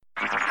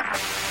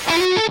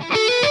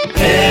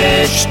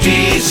HD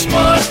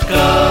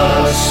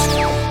Smartcast.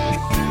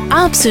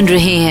 आप सुन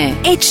रहे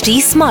हैं HD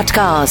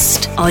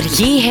Smartcast और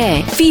ये है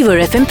Fever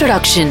FM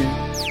प्रोडक्शन।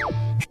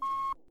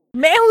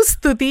 मैं हूँ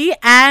Stuti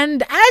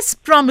and as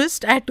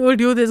promised I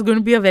told you there is going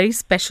to be a very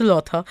special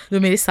author जो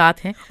मेरे साथ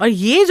हैं, और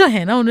ये जो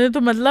है ना उन्होंने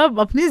तो मतलब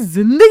अपनी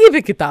जिंदगी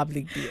पे किताब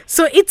लिख दी है।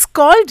 So it's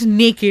called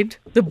naked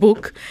the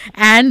book,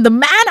 and the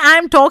man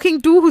I'm talking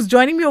to who's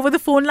joining me over the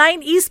phone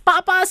line is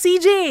Papa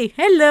CJ.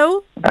 Hello.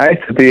 Hi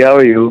Stuti, how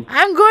are you?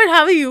 I'm good,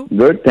 how are you?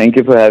 Good, thank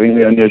you for having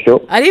me on your show.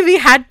 Arey, we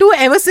had to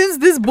ever since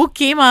this book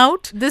came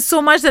out. There's so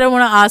much that I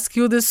want to ask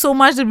you. There's so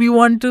much that we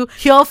want to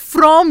hear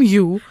from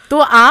you. तो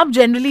आप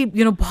generally,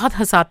 बहुत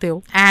हंसाते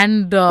हो,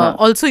 and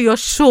also your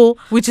show,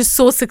 which is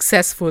so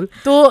successful.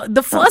 So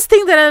the first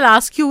thing that I'll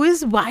ask you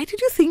is, why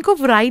did you think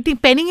of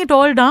penning it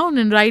all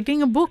down and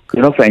writing a book?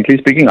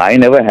 Frankly speaking, I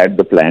never had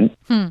the plan.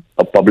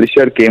 A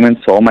publisher came and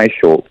saw my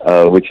show,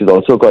 which is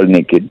also called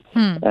Naked,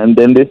 and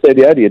then they said,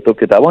 "यार ये तो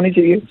किताब होनी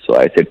चाहिए." So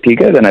I said,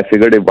 "ठीक है." Then I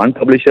figured if one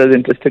publisher is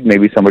interested,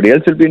 maybe somebody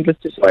else will be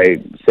interested. So I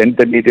sent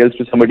the details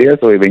to somebody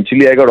else. So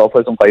eventually I got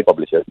offers from 5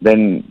 publishers.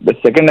 Then the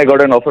second I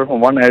got an offer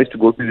from one, I used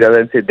to go to the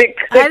other and say,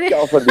 "देख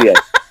क्या offer दिया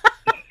है."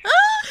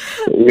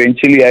 So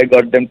eventually I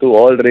got them to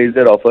all raise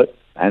their offer.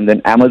 And then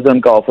Amazon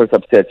का offer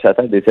सबसे अच्छा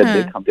था। They said,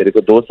 देख हम तेरे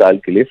को 2 साल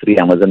के लिए फ्री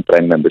Amazon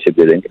प्राइम मेंबरशिप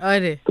दे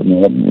देंगे। तो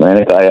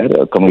मैंने कहा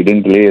यार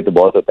कॉमेडियन के लिए ये तो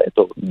बहुत होता है,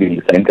 तो डील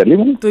साइन कर ली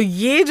मैंने। तो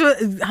ये जो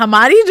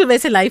हमारी जो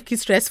वैसे लाइफ की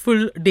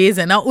स्ट्रेसफुल डेज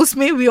है ना,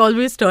 उसमें वी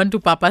ऑलवेज टर्न टू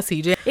पापा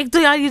सीजे। एक तो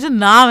यार ये जो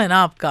नाम है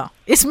ना आपका,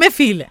 इसमें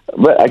फील है।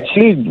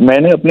 एक्चुअली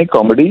मैंने अपनी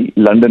कॉमेडी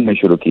लंदन में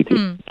शुरू की थी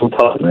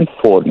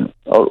 2004 में,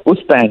 और उस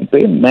टाइम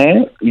पे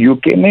मैं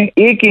यूके में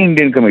एक ही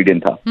इंडियन कॉमेडियन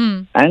था,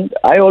 and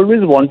I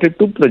always wanted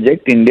to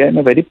project India in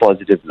a very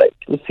positive light.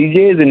 तो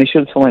CJ is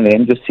initial for my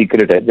name, जो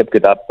सीक्रेट है, जब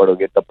किताब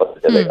पढ़ोगे तब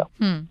पता चलेगा।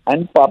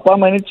 एंड पापा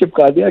मैंने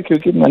चिपका दिया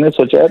क्योंकि मैंने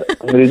सोचा यार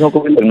अंग्रेजों को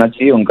भी लगना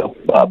चाहिए उनका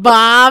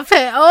बाप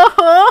है।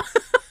 ओहो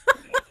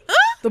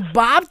तो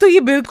बाप तो ये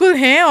बिल्कुल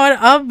हैं, और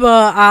अब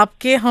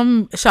आपके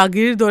हम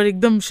शागिर्द और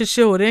एकदम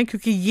शिष्य हो रहे हैं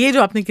क्योंकि ये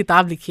जो आपने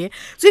किताब लिखी है।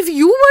 So if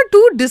you were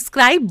to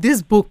describe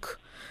this book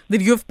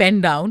that you've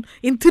penned down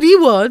in 3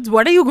 words,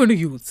 what are you going to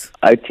use?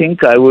 I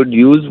think I would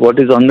use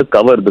what is on the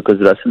cover,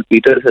 because Russell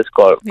Peters has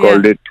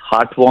called it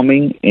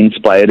heartwarming,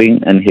 inspiring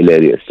and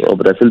hilarious. So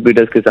Russell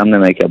Peters के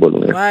सामने मैं क्या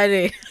बोलूँगा?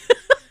 अरे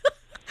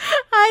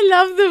I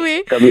love the way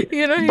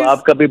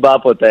बाप का भी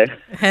बाप होता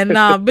है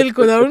ना,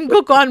 बिल्कुल, और उनको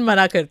कौन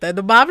मना करता है।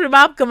 तो बाप रे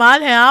बाप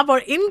कमाल है आप, और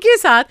इनके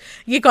साथ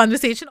ये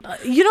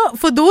conversation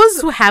for those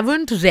who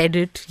haven't read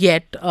it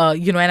yet,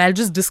 and I'll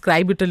just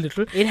describe it a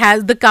little.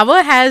 The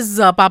cover has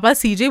Papa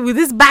CJ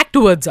with his back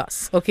towards us,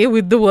 okay,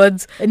 with the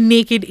words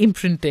naked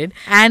imprinted,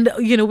 and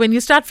when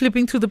you start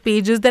flipping through the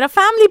pages, there are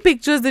family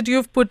pictures that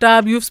you've put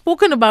up. You've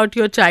spoken about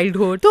your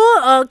childhood. तो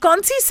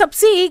कौन सी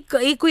सबसे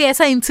एक कोई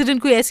ऐसा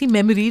incident, कोई ऐसी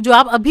memory जो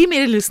आप अभी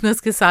मेरे लिसनर्स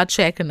के साथ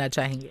शेयर करना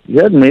चाहेंगे?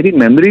 यार मेरी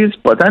मेमोरीज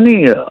पता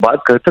नहीं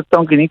बात कर सकता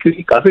हूँ कि नहीं,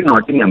 क्योंकि काफी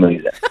नॉटी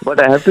मेमोरीज है, बट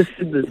आई हैव टू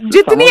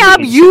जितनी आप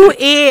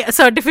UA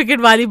सर्टिफिकेट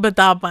वाली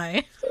बता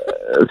पाए।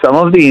 Some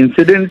of the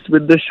incidents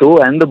with the show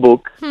and the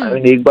book. I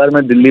mean, एक बार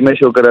मैं दिल्ली में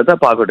शो कर रहा था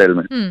पार्क होटल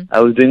में।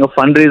 I was doing a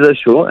fundraiser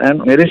show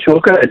and मेरे शो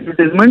का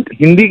एडवर्टाइजमेंट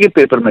हिंदी के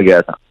पेपर में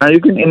गया था। Now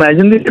you can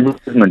imagine the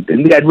advertisement.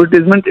 In the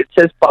advertisement it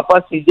says पापा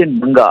सीजे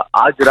नंगा,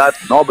 आज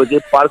रात 9 बजे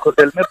पार्क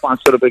होटल में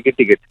 500 रुपए की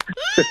ticket.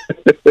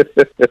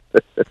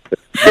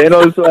 Then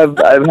also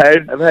I've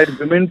had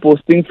women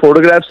posting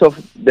photographs of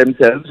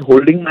themselves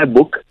holding my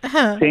book,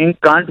 saying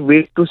can't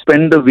wait to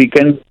spend the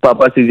weekend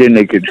Papa CJ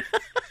naked.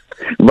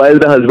 While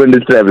the husband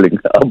is traveling.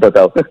 अब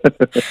बताओ.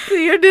 So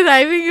you're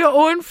deriving your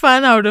own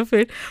fun out of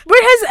it.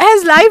 But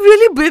has life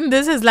really been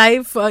this? Has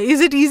life,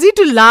 is it easy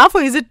to laugh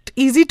or is it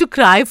easy to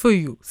cry for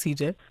you,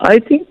 CJ? I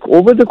think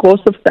over the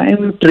course of time,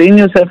 you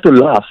train yourself to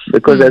laugh.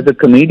 Because as a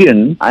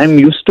comedian, I'm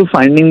used to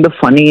finding the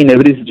funny in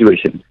every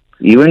situation.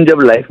 Even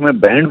जब life में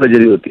band बज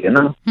रही होती है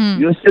ना,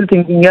 you still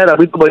thinking यार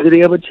अभी तो बज रही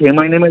है, बट 6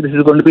 महीने में this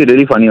is going to be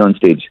really funny on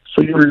stage.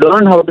 So you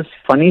learn how the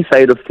funny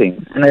side of thing,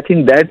 and I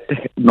think that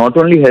not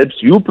only helps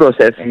you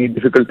process any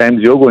difficult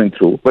times you are going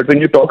through, but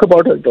when you talk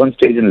about it on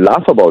stage and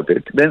laugh about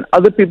it, then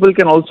other people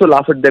can also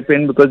laugh at there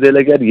pen, because they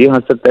like यार ये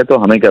हंस सकता है तो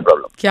हमें क्या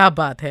problem. क्या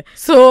बात है.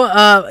 सो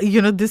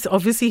this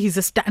obviously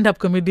he's a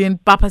stand-up comedian.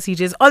 Papa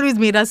CJ has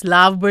always made us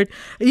laugh, but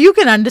you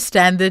can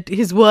understand that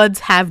his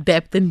words have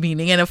depth and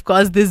meaning, and of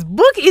course this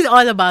book is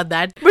all about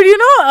that. But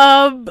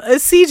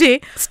CJ,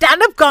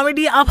 stand-up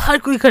comedy अब हर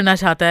कोई करना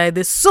चाहता है.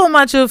 There's so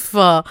much of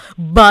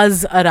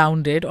buzz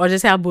around it. और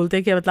जैसे आप बोलते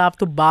हैं कि मतलब आप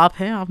तो बाप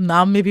हैं, आप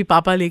नाम में भी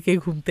पापा लेके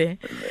घूमते हैं.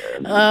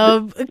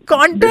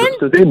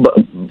 Content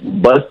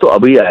buzz तो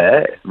अभी आया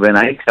है. When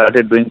I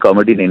started doing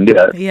comedy in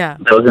India,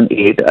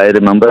 2008, I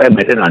remember I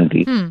met an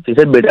auntie. She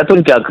said, बेटा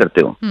तुम क्या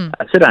करते हो?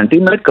 I said, आंटी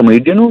मैं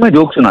कॉमेडियन हूँ, मैं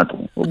जोक सुनाता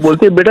हूँ. वो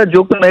बोलते बेटा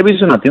जोक तो मैं भी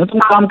सुनाती हूँ, तुम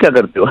काम क्या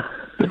करते हो?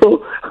 तो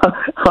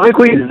हमें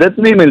कोई इज्जत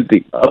नहीं मिलती.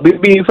 अभी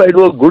भी if I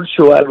do a good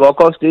show, I'll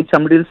walk off stage,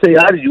 somebody will say,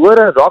 यार, you are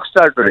a rock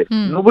star today.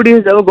 Nobody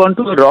has ever gone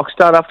to a rock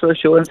star after a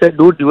show and said,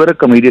 dude, you are a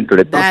comedian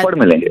today. थप्पड़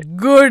मिलेंगे.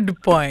 Good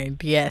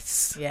point.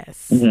 Yes.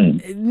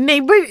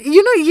 नहीं, but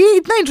you know, ये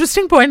इतना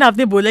interesting point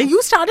आपने बोला.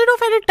 You started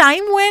off at a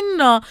time when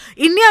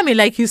India में,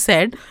 like you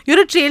said,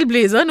 you're a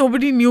trailblazer.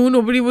 Nobody knew,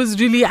 nobody was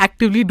really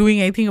actively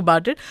doing anything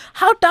about it.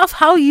 How tough,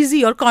 how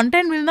easy, और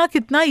content मिलना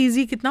कितना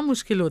easy, कितना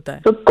मुश्किल होता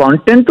है? तो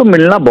कंटेंट तो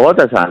मिलना बहुत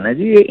आसान है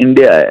जी. ये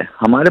इंडिया है,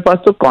 हमारे पास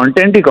तो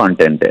कंटेंट ही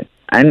कंटेंट है.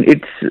 And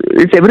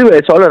it's everywhere.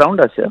 It's all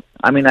around us. Yeah.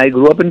 I mean, I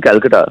grew up in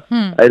Calcutta.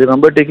 I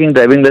remember taking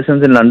driving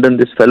lessons in London.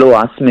 This fellow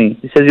asked me,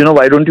 he says, you know,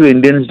 why don't you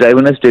Indians drive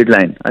in a straight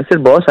line? I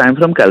said, boss, I'm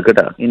from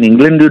Calcutta. In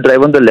England, you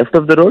drive on the left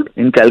of the road.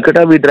 In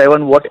Calcutta, we drive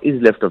on what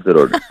is left of the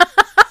road.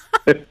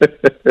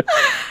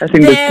 I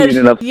think that's clean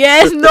enough.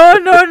 Yes,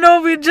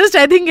 no. We're just,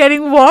 I think,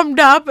 getting warmed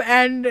up,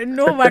 and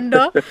no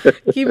wonder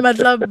कि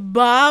मतलब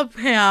बाप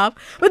हैं आप.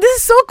 But this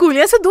is so cool.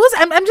 Yeah, so those,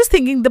 I'm just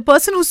thinking, the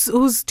person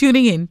who's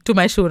tuning in to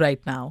my show right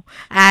now,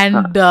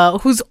 and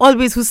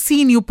who's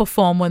seen you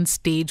perform on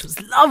stage, who's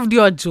loved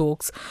your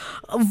jokes,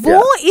 वो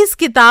इस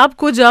किताब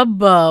को जब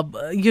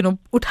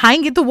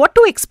उठाएंगे तो what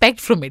to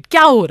expect from it?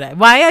 क्या हो रहा है?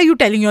 Why are you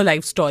telling your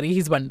life story?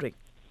 He's wondering.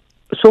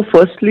 So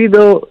firstly,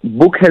 the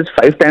book has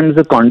 5 times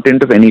the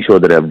content of any show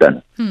that I've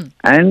done.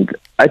 And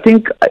I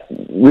think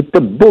with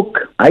the book,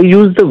 I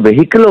use the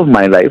vehicle of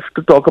my life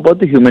to talk about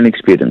the human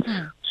experience.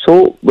 So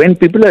when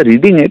people are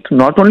reading it,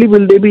 not only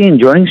will they be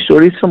enjoying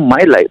stories from my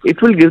life,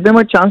 it will give them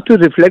a chance to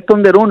reflect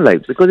on their own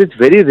lives because it's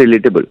very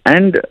relatable.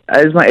 And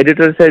as my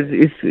editor says,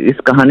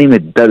 is kahani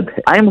mein dard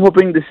hai. I'm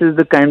hoping this is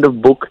the kind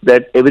of book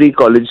that every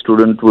college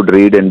student would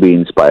read and be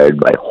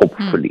inspired by,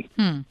 hopefully.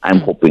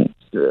 I'm hoping.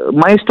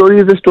 My story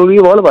is the story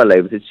of all of our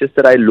lives. It's just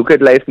that I look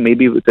at life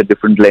maybe with a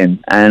different lens,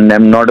 and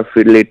I'm not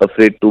afraid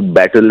to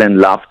battle and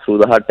laugh through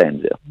the hard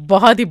times. Yeah.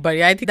 बहुत ही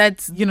बढ़िया. I think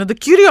that's, the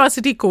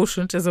curiosity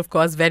quotient is of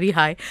course very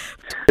high.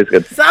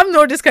 सब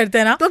notice करते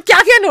हैं ना. तो क्या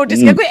क्या notice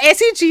किया? कोई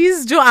ऐसी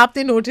चीज जो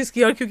आपने नोटिस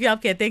की, और क्योंकि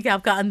आप कहते हैं कि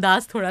आपका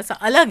अंदाज थोड़ा सा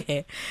अलग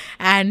है,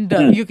 and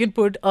you can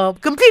put a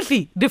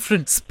completely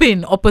different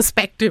spin or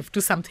perspective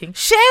to something.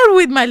 Share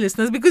with my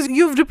listeners, because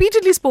you've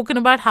repeatedly spoken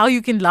about how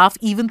you can laugh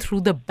even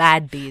through the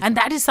bad days, and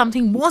that is something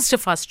most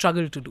of us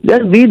struggle to do. Yeah,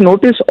 we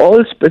notice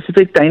all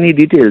specific tiny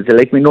details.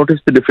 Like we notice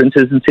the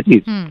differences in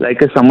cities.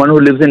 Like as someone who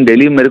lives in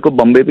Delhi, मेरे को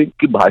बम्बे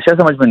की भाषा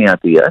समझ में नहीं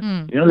आती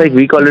यार. Like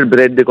we call it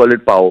bread, they call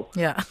it pav.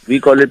 Yeah. We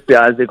call it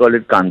pyaz, they call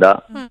it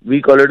kanda.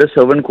 We call it a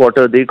servant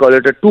quarter, they call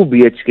it a 2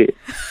 BHK.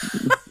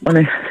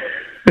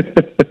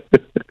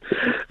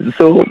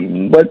 So,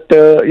 but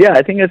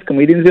I think as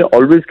comedians, we're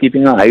always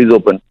keeping our eyes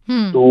open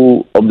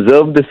to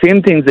observe the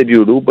same things that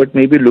you do, but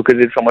maybe look at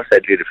it from a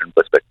slightly different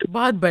perspective.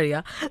 बहुत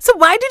बढ़िया. So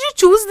why did you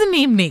choose the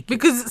name Nick?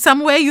 Because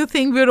somewhere you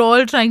think we're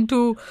all trying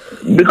to...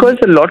 Because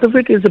a lot of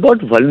it is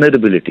about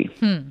vulnerability.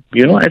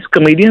 As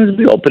comedians,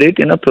 we operate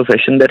in a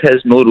profession that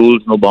has no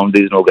rules, no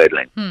boundaries, no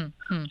guidelines.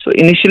 So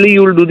initially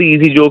you will do the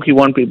easy joke, you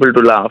want people to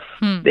laugh.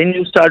 Then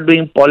you start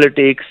doing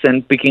politics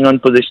and picking on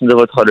positions of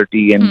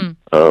authority and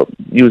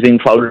using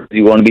foul.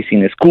 You want to be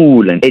seen as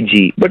cool and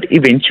edgy. But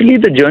eventually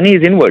the journey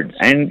is inwards,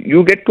 and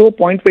you get to a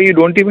point where you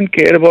don't even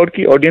care about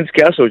the audience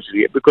kya soch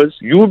rahi hai, because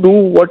you do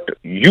what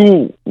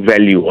you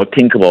value or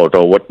think about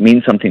or what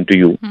means something to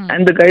you.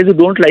 And the guys who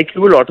don't like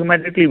you will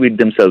automatically weed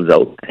themselves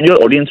out, and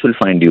your audience will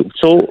find you.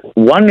 So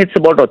one, it's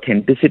about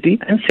authenticity,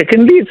 and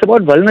secondly, it's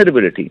about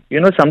vulnerability.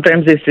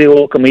 Sometimes they say,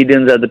 oh,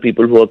 comedians are the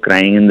people who are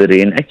crying in the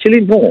rain.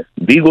 Actually, no.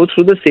 We go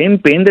through the same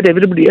pain that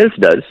everybody else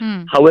does.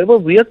 However,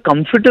 we are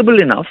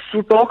comfortable enough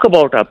to talk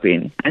about our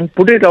pain and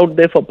put it out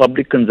there for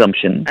public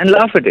consumption and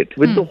laugh at it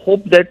with the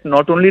hope that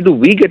not only do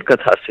we get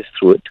catharsis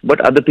through it,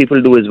 but other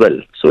people do as well.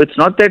 So it's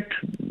not that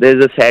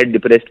there's a sad,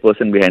 depressed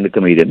person behind a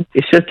comedian.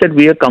 It's just that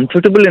we are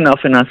comfortable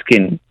enough in our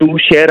skin to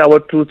share our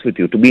truth with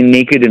you, to be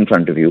naked in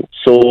front of you.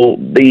 So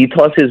the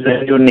ethos is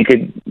when you're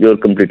naked, you're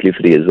completely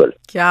free as well.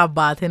 क्या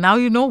बात है. Now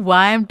you know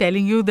why I'm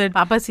telling you that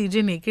Papa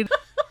CJ naked.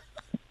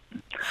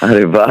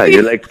 अरे वाह,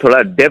 ये like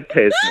थोड़ा depth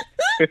है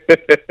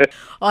इसमें.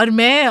 और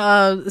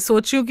मैं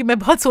सोच रही हूँ कि मैं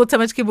बहुत सोच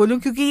समझ के बोलूँ,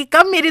 क्योंकि ये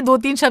कब मेरे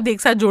 2-3 शब्द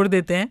एक साथ जोड़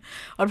देते हैं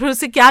और फिर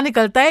उससे क्या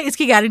निकलता है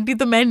इसकी गारंटी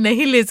तो मैं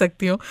नहीं ले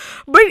सकती हूँ.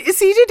 But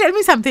CJ, tell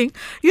me something.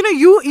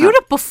 You're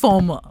a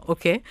performer,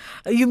 okay?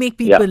 You make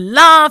people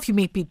laugh, you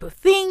make people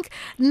think.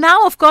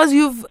 Now, of course,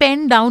 you've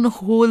penned down a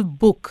whole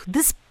book.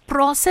 This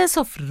process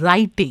of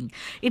writing,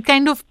 it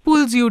kind of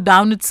pulls you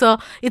down.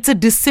 It's a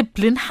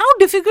discipline. How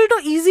difficult or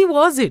easy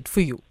was it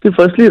for you? See,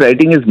 firstly,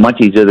 writing is much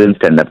easier than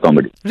stand-up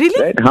comedy.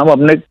 Really? Right?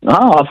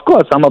 Of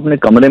course, हम अपने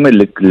कमरे में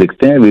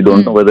लिखते हैं. We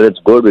don't know whether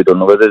it's good, we don't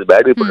know whether it's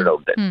bad, we put it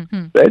out there.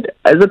 Right?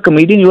 As a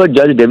comedian, you are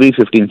judged every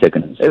 15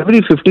 seconds.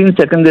 Every 15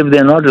 seconds, if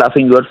they're not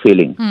laughing, you are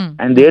failing.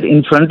 And they're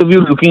in front of you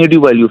looking at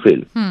you while you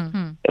fail.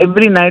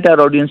 Every night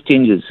our audience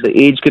changes. The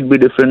age could be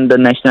different, the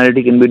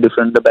nationality can be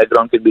different, the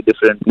background could be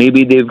different.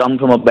 Maybe they've come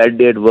from a bad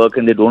day at work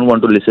and they don't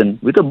want to listen.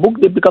 With a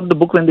book, they pick up the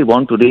book when they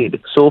want to read.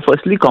 So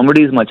firstly,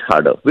 comedy is much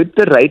harder. With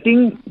the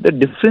writing, the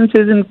difference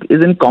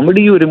is in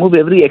comedy, you remove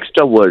every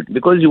extra word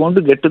because you want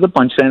to get to the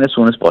punchline as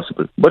soon as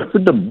possible. But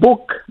with the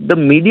book, the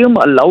medium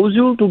allows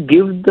you to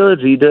give the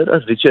reader a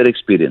richer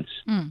experience.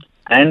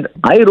 And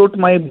I wrote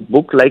my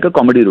book like a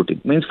comedy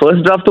routine. Means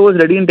first draft was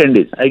ready in 10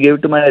 days. I gave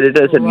it to my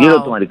editor. I said, "ये लो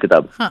तुम्हारी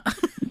किताब."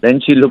 Then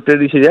she looked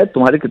at it. She said,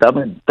 "तुम्हारी किताब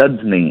में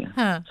दर्द नहीं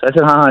है." So I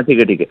said, हाँ ठीक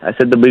है. I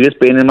said, "The biggest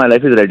pain in my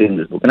life is writing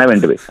this book," and I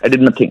went away. I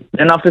did nothing.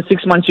 Then after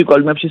 6 months she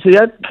called me up. She said,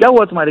 "यार क्या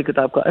हुआ तुम्हारी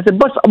किताब का?" I said,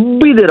 "बस अब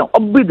भी दे रहा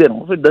हूँ."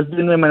 फिर 10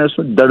 दिन में मैंने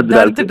उसमें दर्द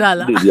डाल के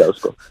दे दिया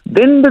उसको.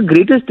 Then the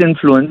greatest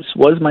influence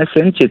was my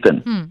friend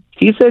Chetan.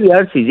 He said,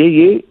 "Yaar CJ,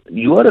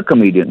 you are a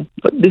comedian,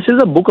 but this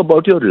is a book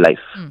about your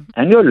life,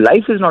 and your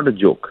life is not a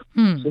joke."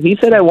 So he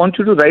said, "I want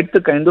you to write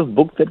the kind of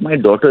book that my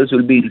daughters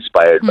will be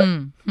inspired by."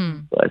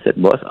 So I said,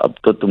 "Boss, अब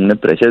तो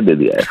तुमने pressure दे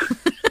दिया है."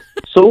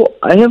 So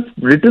I have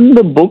written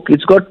the book.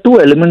 It's got two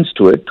elements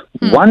to it.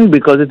 One,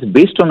 because it's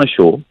based on a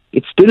show,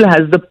 it still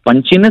has the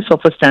punchiness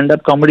of a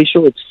stand-up comedy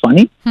show. It's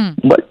funny,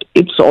 but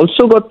it's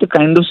also got the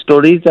kind of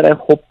stories that I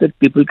hope that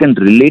people can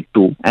relate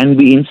to and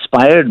be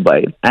inspired by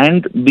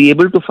and be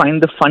able to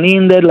find the funny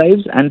in their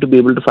lives and to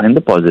be able to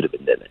find the positive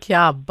in their lives.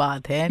 Kya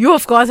baat hai. You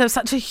of course have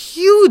such a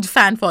huge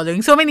fan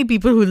following, so many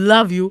people who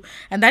love you,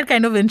 and that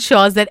kind of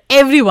ensures that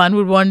everyone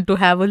would want to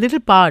have a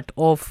little part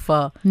of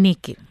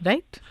Naked,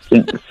 right?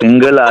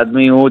 Single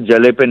आदमी हूँ,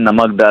 जले पे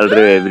नमक डाल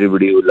रहे हो,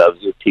 everybody who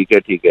loves you. ठीक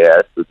है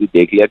यार, तुझे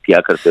देख लिया क्या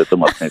करते हो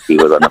तुम अपने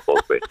फीवर वाला फोक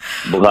पे,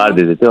 बुखार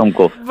दे देते हो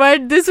हमको.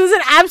 But this was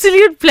an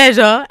absolute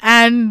pleasure,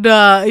 and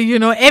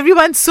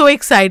everyone's so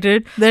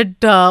excited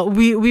that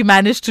we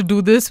managed to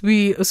do this. We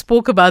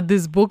spoke about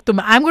this book. So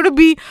I'm going to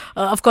be,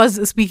 of course,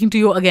 speaking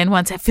to you again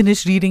once I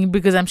finish reading it,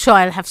 because I'm sure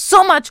I'll have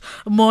so much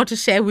more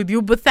to share with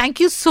you. But thank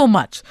you so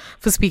much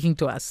for speaking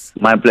to us.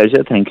 My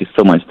pleasure. Thank you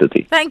so much,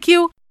 Tuti. Thank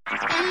you.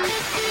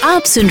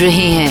 आप सुन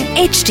रहे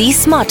हैं HD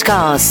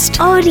Smartcast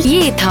और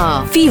ये था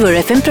Fever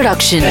FM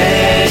production.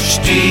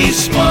 HD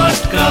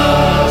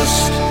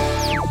Smartcast.